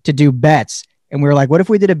talking to do bets. And we were like, what if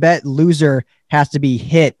we did a bet? Loser has to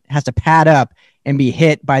pad up and be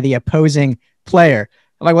hit by the opposing player.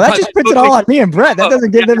 I'm like, well, that just puts it all on me and Brett. That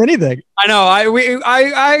doesn't give them anything. I know. I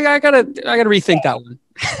gotta rethink that one.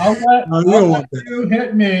 I'll let you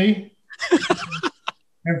hit me,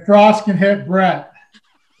 and Frost can hit Brett.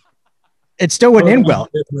 It still wouldn't end well.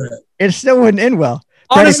 It still wouldn't end well.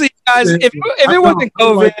 Honestly, guys, if it wasn't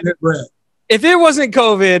COVID, if it wasn't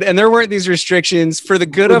COVID and there weren't these restrictions for the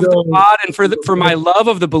good of the pod and for my love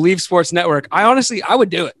of the Believe Sports Network, I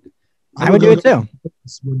would do it. I would do it too.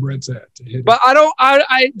 That's where Brett's at. But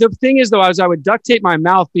the thing is though, I would duct tape my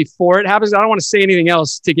mouth before it happens. I don't want to say anything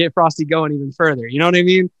else to get Frosty going even further. You know what I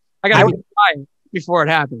mean? I got to be quiet before it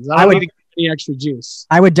happens. I don't need to get any extra juice.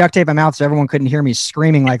 I would duct tape my mouth so everyone couldn't hear me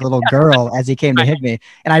screaming like a little girl as he came to hit me.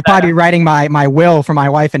 And I'd probably be writing my will for my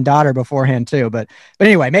wife and daughter beforehand too. But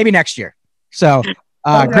anyway, maybe next year. So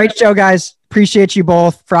great show, guys. Appreciate you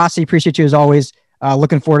both. Frosty, appreciate you as always.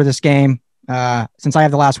 Looking forward to this game. Since I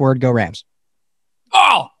have the last word, go Rams.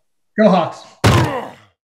 Oh, go Hawks.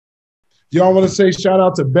 Y'all want to say shout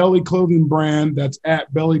out to Belly Clothing Brand. That's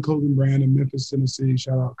at Belly Clothing Brand in Memphis, Tennessee.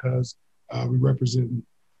 Shout out, cuz we represent.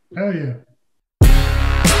 Hell yeah.